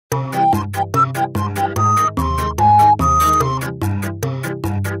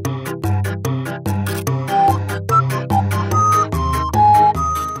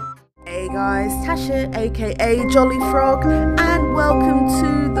JollyFrog, aka JollyFrog, and welcome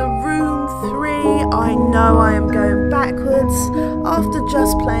to the room 3. I know I am going backwards after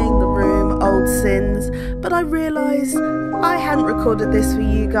just playing the room Old Sins, but I realised I hadn't recorded this for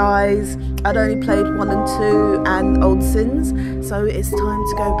you guys. I'd only played 1 and 2 and Old Sins, so it's time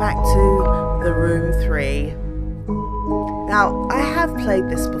to go back to the room 3. Now, I have played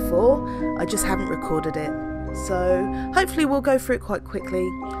this before, I just haven't recorded it, so hopefully we'll go through it quite quickly.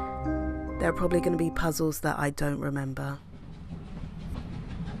 There are probably going to be puzzles that I don't remember.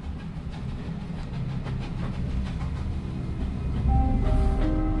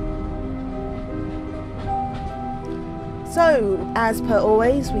 So, as per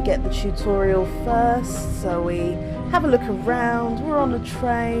always, we get the tutorial first, so we have a look around. We're on a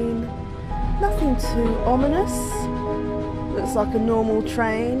train, nothing too ominous, looks like a normal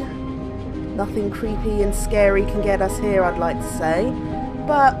train, nothing creepy and scary can get us here, I'd like to say,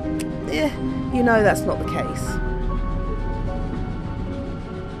 but you know that's not the case.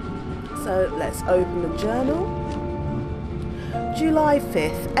 So let's open the journal. July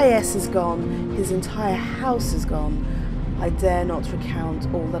 5th, AS is gone, his entire house is gone. I dare not recount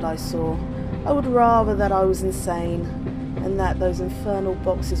all that I saw. I would rather that I was insane, and that those infernal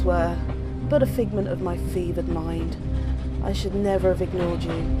boxes were but a figment of my fevered mind. I should never have ignored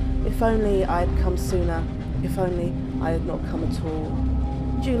you. If only I had come sooner. If only I had not come at all.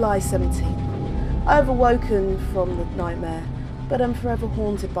 July 17th. I have awoken from the nightmare, but am forever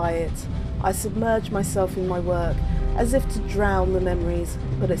haunted by it. I submerge myself in my work, as if to drown the memories,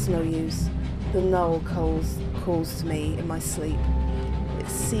 but it's no use. The Null calls to me in my sleep. It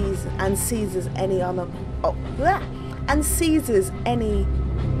seizes any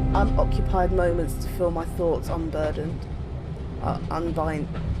unoccupied moments to fill my thoughts unburdened.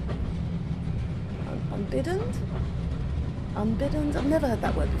 Unbiddened? Unbiddened? I've never heard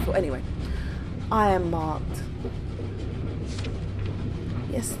that word before. Anyway, I am marked.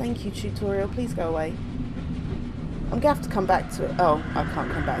 Yes, thank you, tutorial. Please go away. I'm going to have to come back to it. Oh, I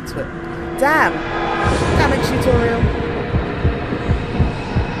can't come back to it. Damn! Damn it, tutorial.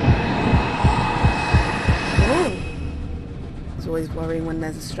 Oh. It's always worrying when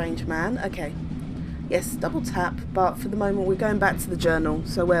there's a strange man. Okay. Yes, double tap, but for the moment we're going back to the journal.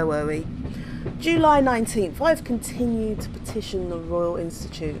 So where were we? July 19th. I've continued to petition the Royal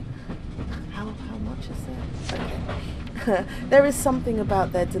Institute. How much is there? Okay. There is something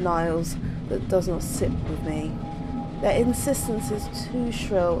about their denials that does not sit with me. Their insistence is too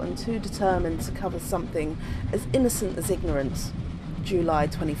shrill and too determined to cover something as innocent as ignorance. July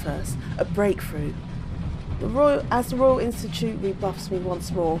 21st. A breakthrough. As the Royal Institute rebuffs me once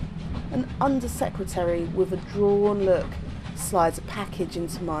more, an undersecretary with a drawn look slides a package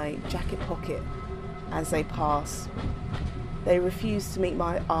into my jacket pocket as they pass. They refused to meet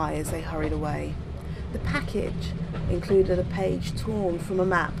my eye as they hurried away. The package included a page torn from a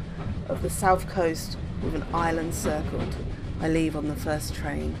map of the south coast with an island circled. I leave on the first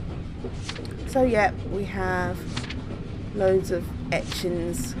train. So yeah, we have loads of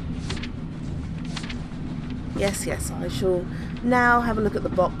etchings. Yes, I shall now have a look at the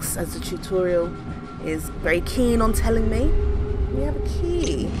box, as the tutorial is very keen on telling me. We have a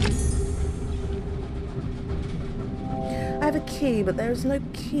key. I have a key, but there is no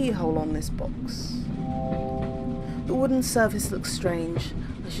keyhole on this box. The wooden surface looks strange.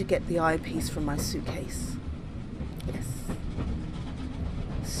 I should get the eyepiece from my suitcase. Yes.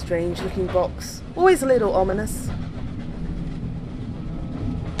 Strange looking box. Always a little ominous.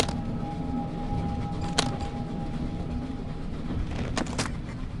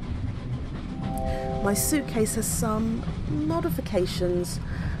 My suitcase has some modifications.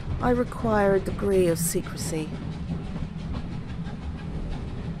 I require a degree of secrecy.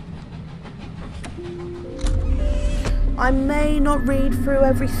 I may not read through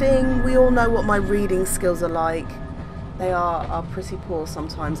everything. We all know what my reading skills are like. They are pretty poor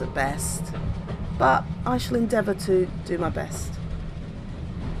sometimes at best. But I shall endeavour to do my best.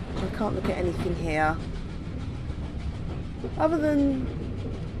 I can't look at anything here. Other than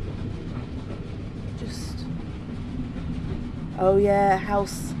just... oh yeah,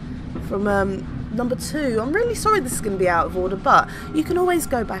 house from number 2. I'm really sorry this is going to be out of order, but you can always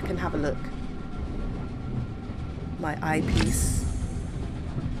go back and have a look. My eyepiece.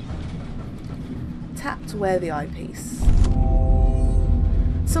 Tap to wear the eyepiece.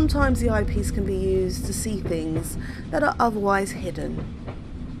 Sometimes the eyepiece can be used to see things that are otherwise hidden.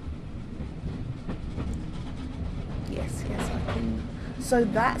 Yes, I can. So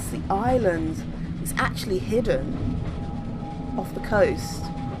that's the island. It's actually hidden off the coast.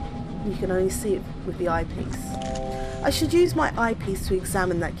 You can only see it with the eyepiece. I should use my eyepiece to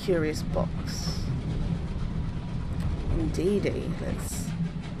examine that curious box. indeedy. Let's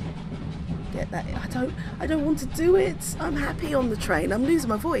get that. I don't want to do it. I'm happy on the train. I'm losing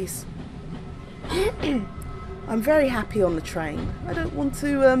my voice. I'm very happy on the train. I don't want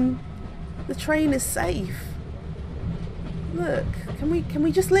to. The train is safe. Look, can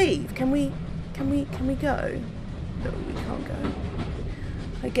we just leave? Can we go? No, we can't go.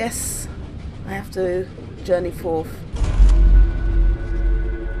 I guess I have to journey forth.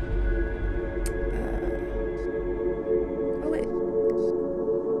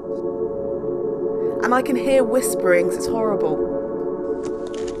 And I can hear whisperings. It's horrible.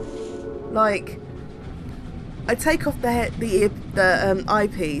 Like, I take off the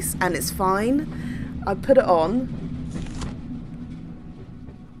eyepiece and it's fine. I put it on.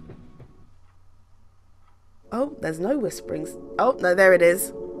 Oh, there's no whisperings. Oh no, there it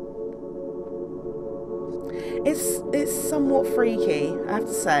is. It's somewhat freaky, I have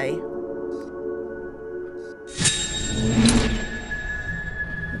to say.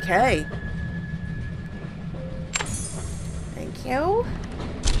 Okay. Thank you.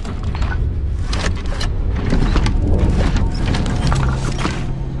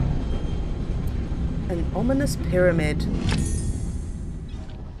 An ominous pyramid.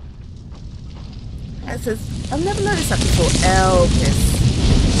 It says, I've never noticed that before. Elpis.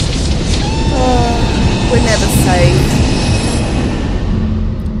 Oh, we're never safe.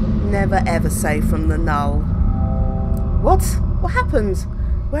 Never ever safe from the Null. What? What happened?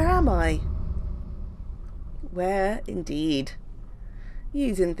 Where am I? Where indeed?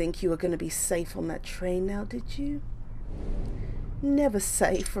 You didn't think you were going to be safe on that train now, did you? Never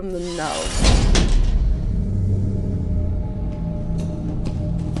safe from the Null.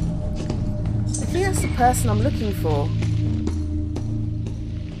 I think that's the person I'm looking for.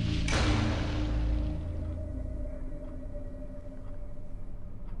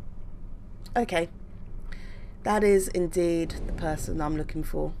 Okay. That is indeed the person I'm looking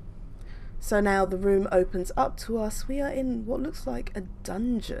for. So now the room opens up to us. We are in what looks like a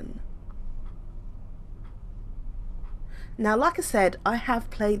dungeon. Now, like I said, I have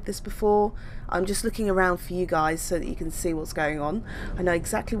played this before. I'm just looking around for you guys so that you can see what's going on. I know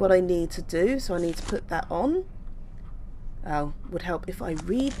exactly what I need to do, so I need to put that on. Oh, would help if I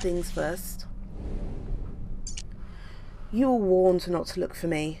read things first. You were warned not to look for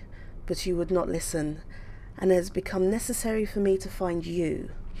me, but you would not listen, and it has become necessary for me to find you.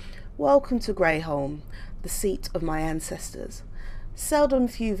 Welcome to Grey Holm, the seat of my ancestors. Seldom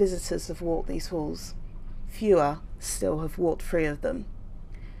few visitors have walked these halls. Fewer still have walked free of them.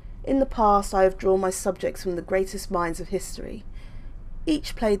 In the past, I have drawn my subjects from the greatest minds of history.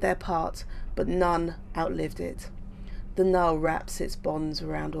 Each played their part, but none outlived it. The Null wraps its bonds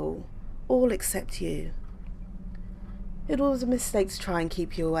around all except you. It was a mistake to try and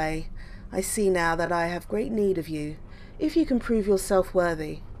keep you away. I see now that I have great need of you, if you can prove yourself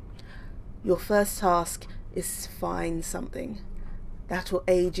worthy. Your first task is to find something that will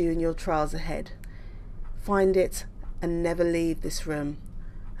aid you in your trials ahead. Find it and never leave this room,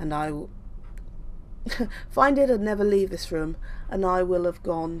 and I will find it and never leave this room, and I will have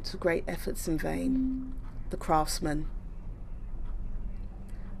gone to great efforts in vain. The Craftsman.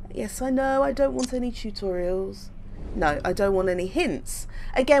 Yes, I know, I don't want any tutorials. No, I don't want any hints.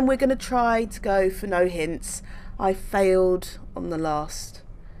 Again, we're going to try to go for no hints. I failed on the last,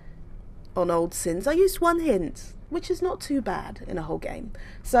 on Old Sins. I used one hint, which is not too bad in a whole game.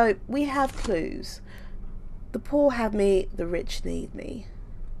 So we have clues. The poor have me, the rich need me.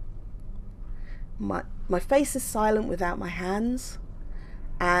 My face is silent without my hands.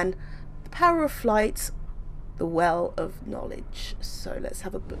 And the power of flight, the well of knowledge. So let's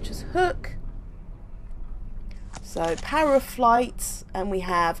have a butcher's hook. So power of flight, and we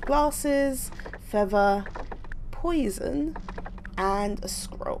have glasses, feather, poison, and a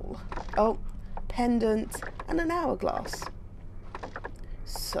scroll. Oh, pendant, and an hourglass.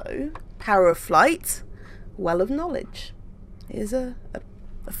 So power of flight, well of knowledge. Here's a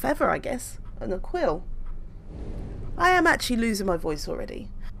feather, I guess, and a quill. I am actually losing my voice already.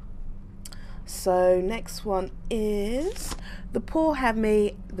 So next one is the poor have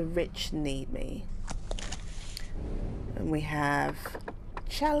me, the rich need me. And we have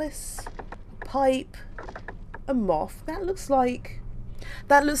chalice, pipe, a moth. That looks like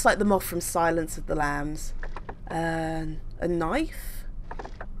the moth from Silence of the Lambs. A knife,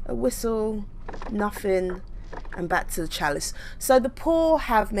 a whistle, nothing, and back to the chalice. So the poor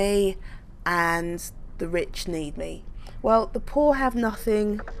have me and the rich need me. Well, the poor have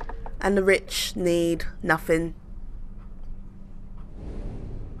nothing and the rich need nothing.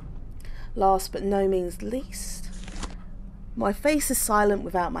 Last but no means least, my face is silent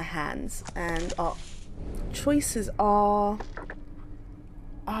without my hands, and choices are...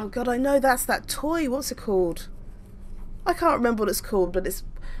 Oh god, I know that's that toy. What's it called? I can't remember what it's called, but it's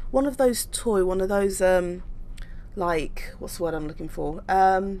one of those one of those, like, what's the word I'm looking for?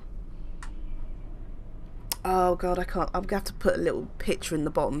 Oh god, I can't. I'm gonna have to put a little picture in the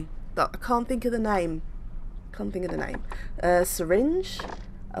bottom. I can't think of the name. Syringe?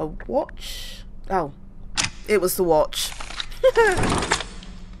 A watch? Oh, it was the watch.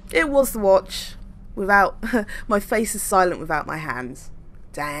 It was the watch. Without... my face is silent without my hands.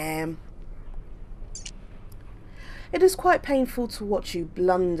 Damn. It is quite painful to watch you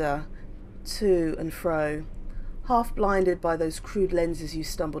blunder to and fro, half blinded by those crude lenses you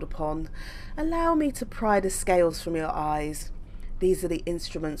stumbled upon. Allow me to pry the scales from your eyes. These are the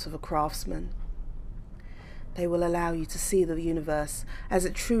instruments of a craftsman. They will allow you to see the universe as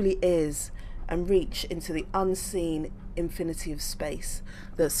it truly is and reach into the unseen infinity of space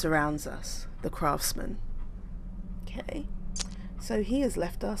that surrounds us, the craftsman. Okay, so he has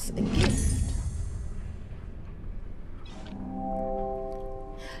left us a gift.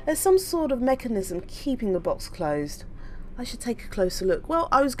 There's some sort of mechanism keeping the box closed. I should take a closer look. Well,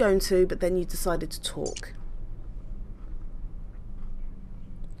 I was going to, but then you decided to talk.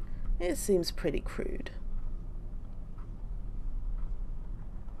 It seems pretty crude.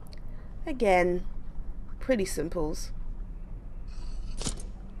 Again, pretty simples.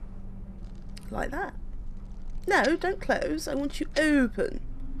 Like that. No, don't close. I want you open.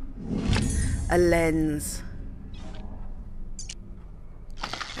 A lens.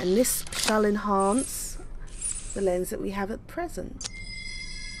 And this shall enhance the lens that we have at present.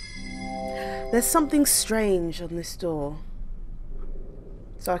 There's something strange on this door.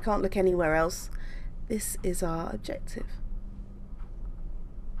 So I can't look anywhere else. This is our objective.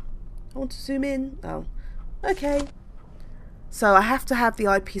 I want to zoom in. Oh, okay. So I have to have the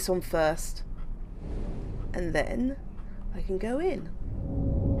eyepiece on first. And then I can go in.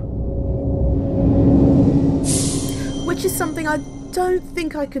 Which is something I don't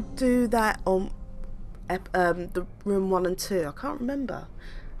think I could do that on the room 1 and 2. I can't remember,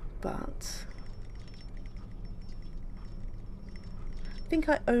 but I think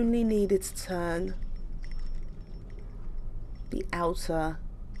I only needed to turn the outer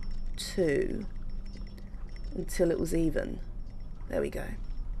 2 until it was even. There we go.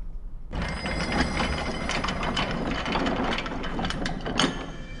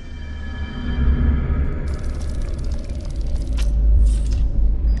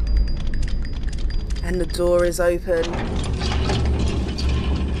 And the door is open.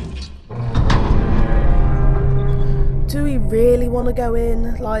 Do we really want to go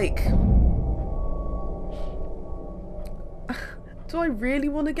in? Like, do I really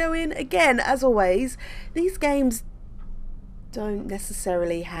want to go in? Again, as always, these games don't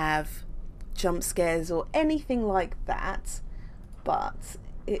necessarily have jump scares or anything like that, but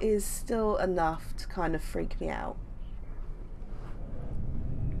it is still enough to kind of freak me out.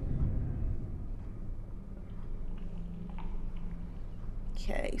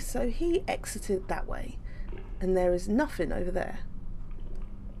 Okay, so he exited that way, and there is nothing over there.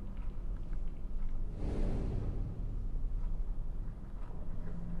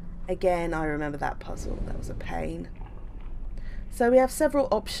 Again, I remember that puzzle. That was a pain. So we have several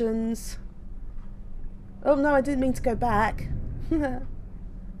options. Oh no, I didn't mean to go back. And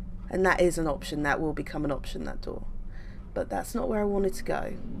that is an option. That will become an option, that door. But that's not where I wanted to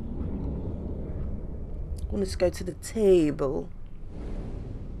go. I wanted to go to the table.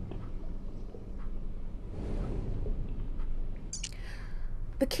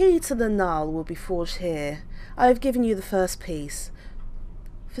 The key to the Null will be forged here. I have given you the first piece.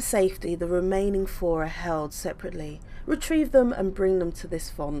 For safety, the remaining 4 are held separately. Retrieve them and bring them to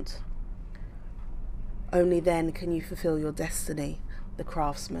this font. Only then can you fulfill your destiny, the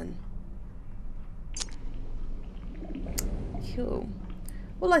Craftsman. Cool.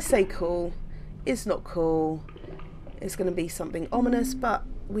 Well, I say cool. It's not cool. It's going to be something ominous, but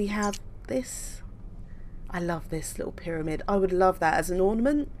we have this. I love this little pyramid. I would love that as an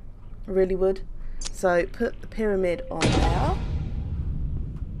ornament. I really would. So put the pyramid on there.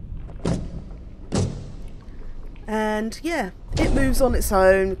 And yeah, it moves on its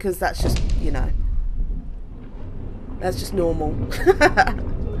own because that's just, you know, that's just normal.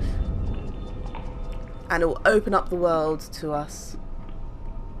 And it will open up the world to us.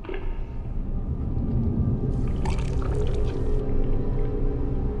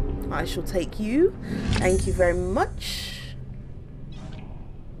 I shall take you. Thank you very much.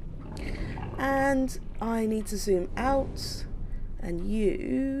 And I need to zoom out, and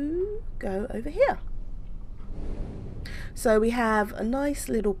you go over here. So we have a nice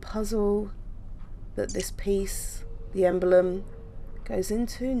little puzzle that this piece, the emblem, goes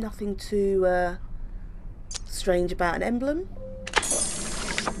into. Nothing too strange about an emblem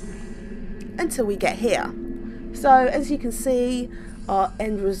until we get here. So as you can see, our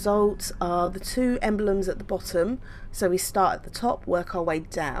end result are the two emblems at the bottom. So we start at the top, work our way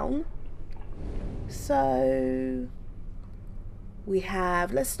down. So we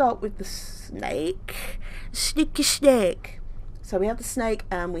have, let's start with the snake. Sneaky snake. So we have the snake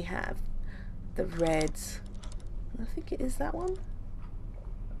and we have the red. I think it is that one.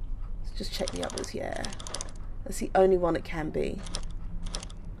 Let's just check the others. Yeah, that's the only one it can be.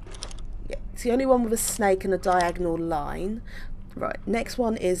 Yeah, it's the only one with a snake and a diagonal line. Right, next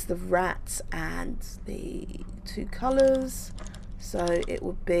one is the rat and the two colours. So it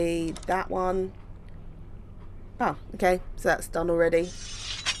would be that one. Oh, okay, so that's done already.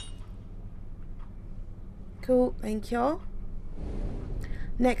 Cool, thank you.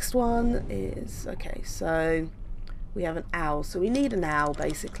 Next one is, okay, so we have an owl. So we need an owl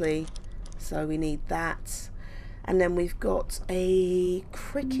basically. So we need that. And then we've got a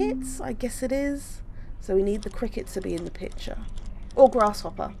cricket, I guess it is. So we need the cricket to be in the picture. Or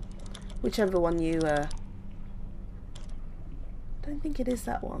grasshopper. Whichever one you... I don't think it is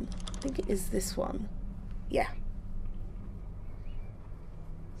that one. I think it is this one. Yeah.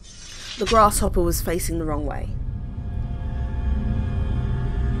 The grasshopper was facing the wrong way.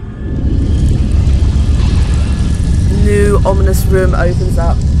 A new ominous room opens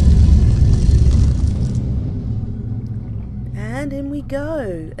up. And in we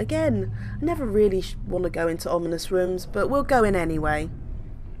go. Again, I never really want to go into ominous rooms, but we'll go in anyway.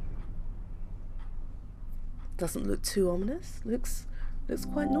 Doesn't look too ominous. Looks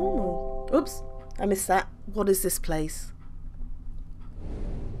quite normal. Oops, I missed that. What is this place?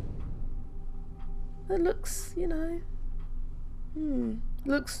 It looks, you know,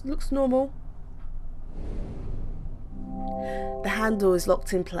 looks normal. The handle is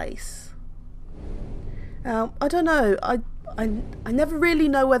locked in place. I don't know. I never really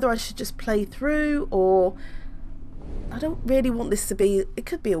know whether I should just play through, or I don't really want this to be. It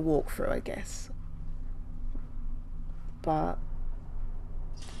could be a walkthrough, I guess. But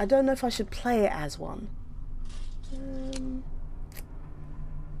I don't know if I should play it as one.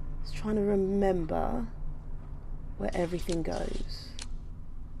 Trying to remember where everything goes.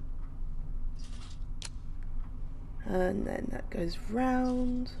 And then that goes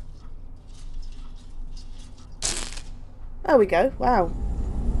round. There we go. Wow.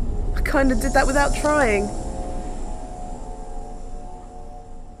 I kind of did that without trying.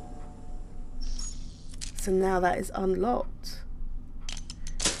 So now that is unlocked.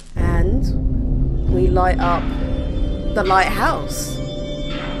 And we light up the lighthouse.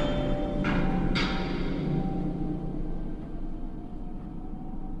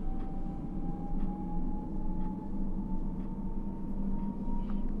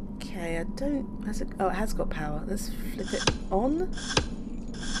 I don't, has it, oh, it has got power. Let's flip it on.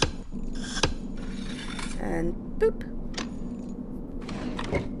 And boop.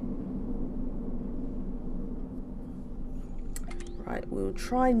 Right, we'll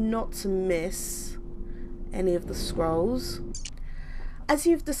try not to miss any of the scrolls. As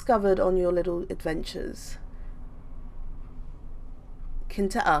you've discovered on your little adventures,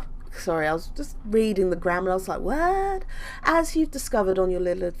 sorry, I was just reading the grammar. I was like, what? As you've discovered on your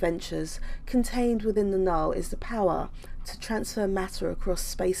little adventures, contained within the Null is the power to transfer matter across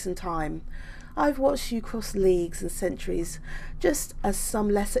space and time. I've watched you cross leagues and centuries, just as some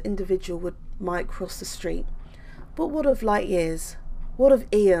lesser individual might cross the street. But what of light years? What of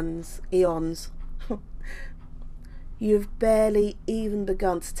eons? You have barely even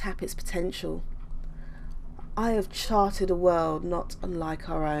begun to tap its potential. I have charted a world not unlike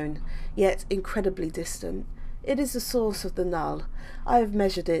our own, yet incredibly distant. It is the source of the Null. I have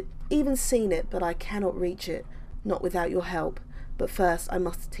measured it, even seen it, but I cannot reach it, not without your help. But first I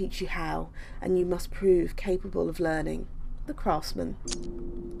must teach you how, and you must prove capable of learning. The Craftsman.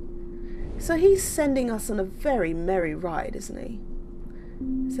 So he's sending us on a very merry ride, isn't he?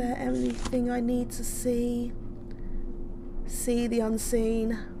 Is there anything I need to see? See the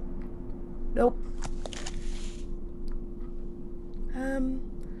unseen? Nope.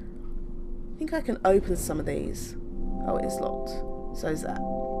 I think I can open some of these. Oh, it is locked. So is that.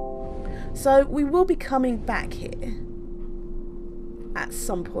 So we will be coming back here at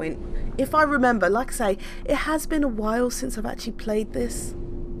some point. If I remember, like I say, it has been a while since I've actually played this.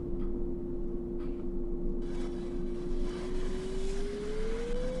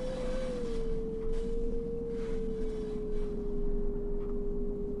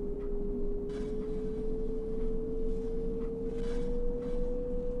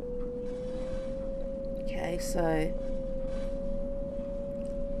 so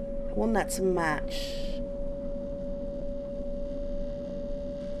I want that to match.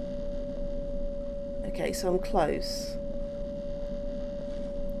 Okay, so I'm close.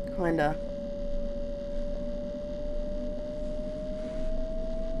 Kinda.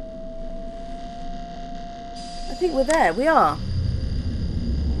 I think we're there. We are.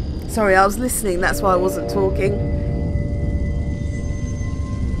 Sorry, I was listening. That's why I wasn't talking.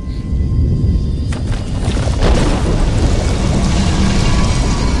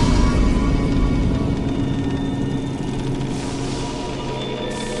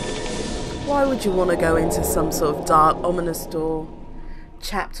 Why would you want to go into some sort of dark, ominous door?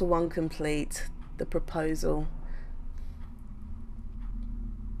 Chapter 1 complete. The proposal.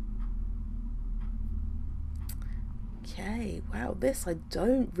 Okay, wow, this I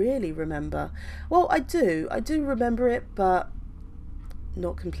don't really remember. Well, I do remember it, but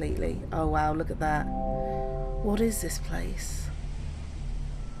not completely. Oh wow, look at that. What is this place?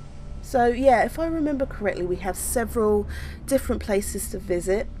 So yeah, if I remember correctly, we have several different places to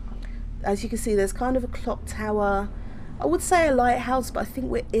visit. As you can see, there's kind of a clock tower. I would say a lighthouse, but I think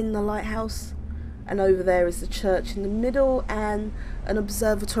we're in the lighthouse. And over there is the church in the middle and an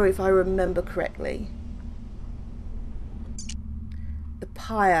observatory, if I remember correctly. The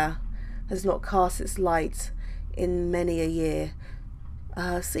pyre has not cast its light in many a year.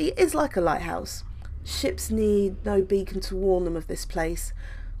 See, it is like a lighthouse. Ships need no beacon to warn them of this place.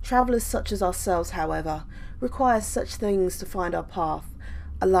 Travellers such as ourselves, however, require such things to find our path.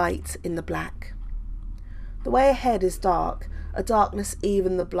 A light in the black. The way ahead is dark, a darkness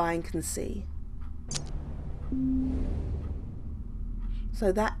even the blind can see.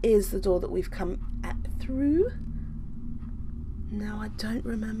 So that is the door that we've come through. No, I don't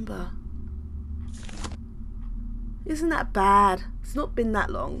remember. Isn't that bad? It's not been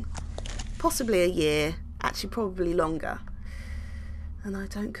that long. Possibly a year. Actually, probably longer. And I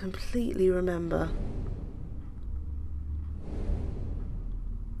don't completely remember.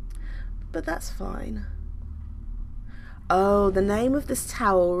 But that's fine. Oh, the name of this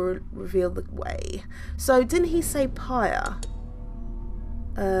tower revealed the way. So didn't he say pyre?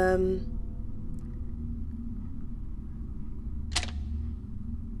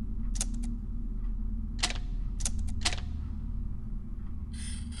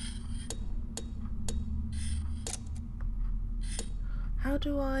 How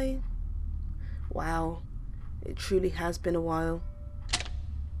do I... Wow, it truly has been a while.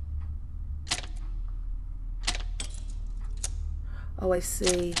 Oh, I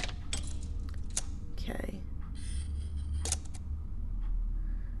see. Okay.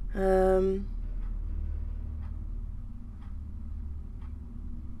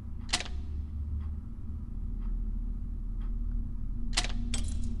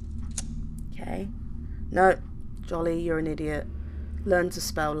 Okay. No, Jolly, you're an idiot. Learn to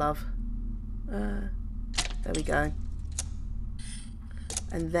spell, love. There we go.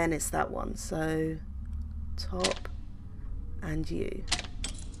 And then it's that one. So, top. And you.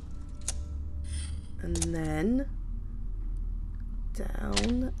 And then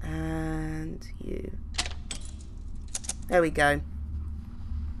down and you. There we go.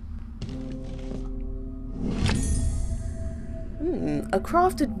 A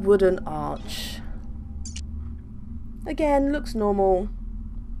crafted wooden arch. Again, looks normal.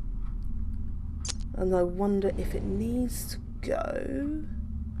 And I wonder if it needs to go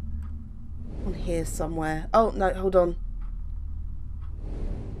on here somewhere. Oh, no, hold on.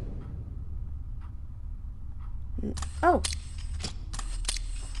 Oh.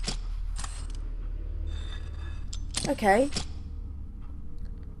 Okay.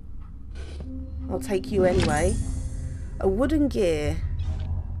 I'll take you anyway. A wooden gear.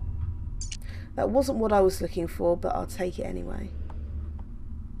 That wasn't what I was looking for, but I'll take it anyway.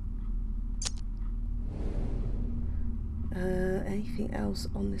 Anything else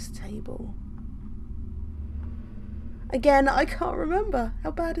on this table? Again, I can't remember.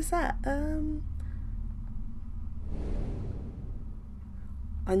 How bad is that?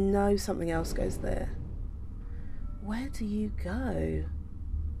 I know something else goes there. Where do you go?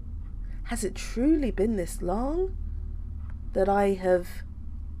 Has it truly been this long that I have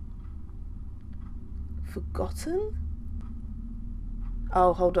forgotten?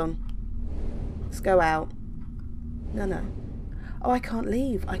 Oh, hold on. Let's go out. No. Oh, I can't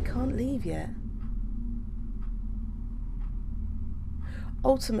leave. I can't leave yet.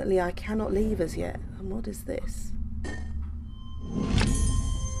 Ultimately, I cannot leave as yet. And what is this?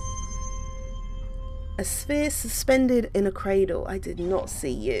 A sphere suspended in a cradle. I did not see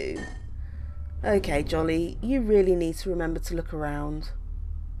you. Okay, Jolly, you really need to remember to look around.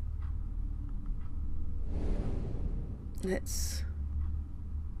 let's...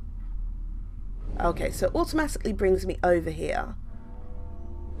 Okay, so it automatically brings me over here.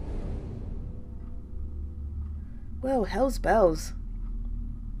 Well, hell's bells.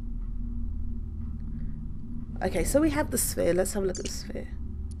 Okay, so we have the sphere. Let's have a look at the sphere.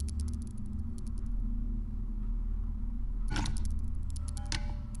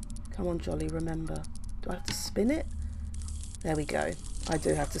 Come on, Jolly, remember. Do I have to spin it? There we go. I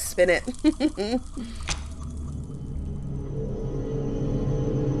do have to spin it.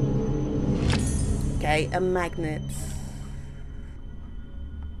 Okay, a magnet.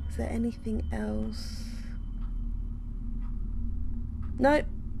 Is there anything else? Nope,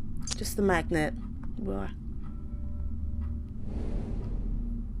 just the magnet. Let's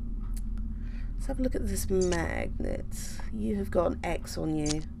have a look at this magnet. You have got an X on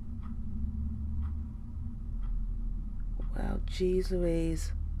you. Wow, jeez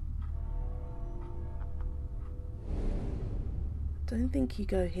Louise. Don't think you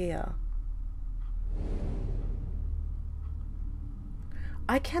go here.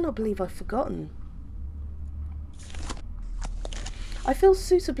 I cannot believe I've forgotten. I feel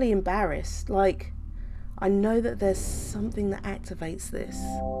suitably embarrassed. Like, I know that there's something that activates this.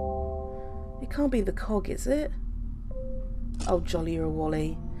 It can't be the cog, is it? Oh, Jolly, you're a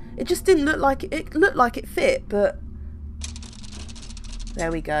Wally. It just didn't look like it. It looked like it fit, but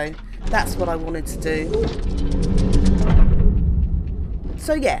there we go. That's what I wanted to do.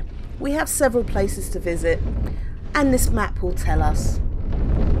 So yeah, we have several places to visit, and this map will tell us.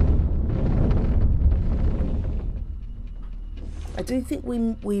 I do think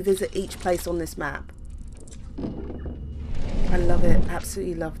we visit each place on this map. I love it.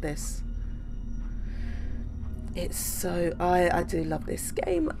 Absolutely love this. It's so... I do love this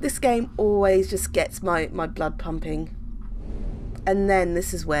game. This game always just gets my blood pumping. And then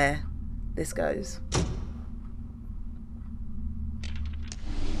this is where this goes.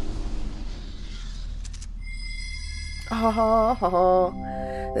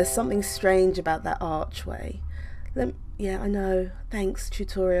 There's something strange about that archway. Yeah, I know. Thanks,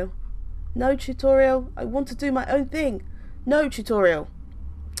 tutorial. No, tutorial. I want to do my own thing. No, tutorial.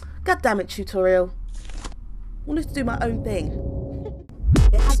 God damn it, tutorial. I wanted to do my own thing.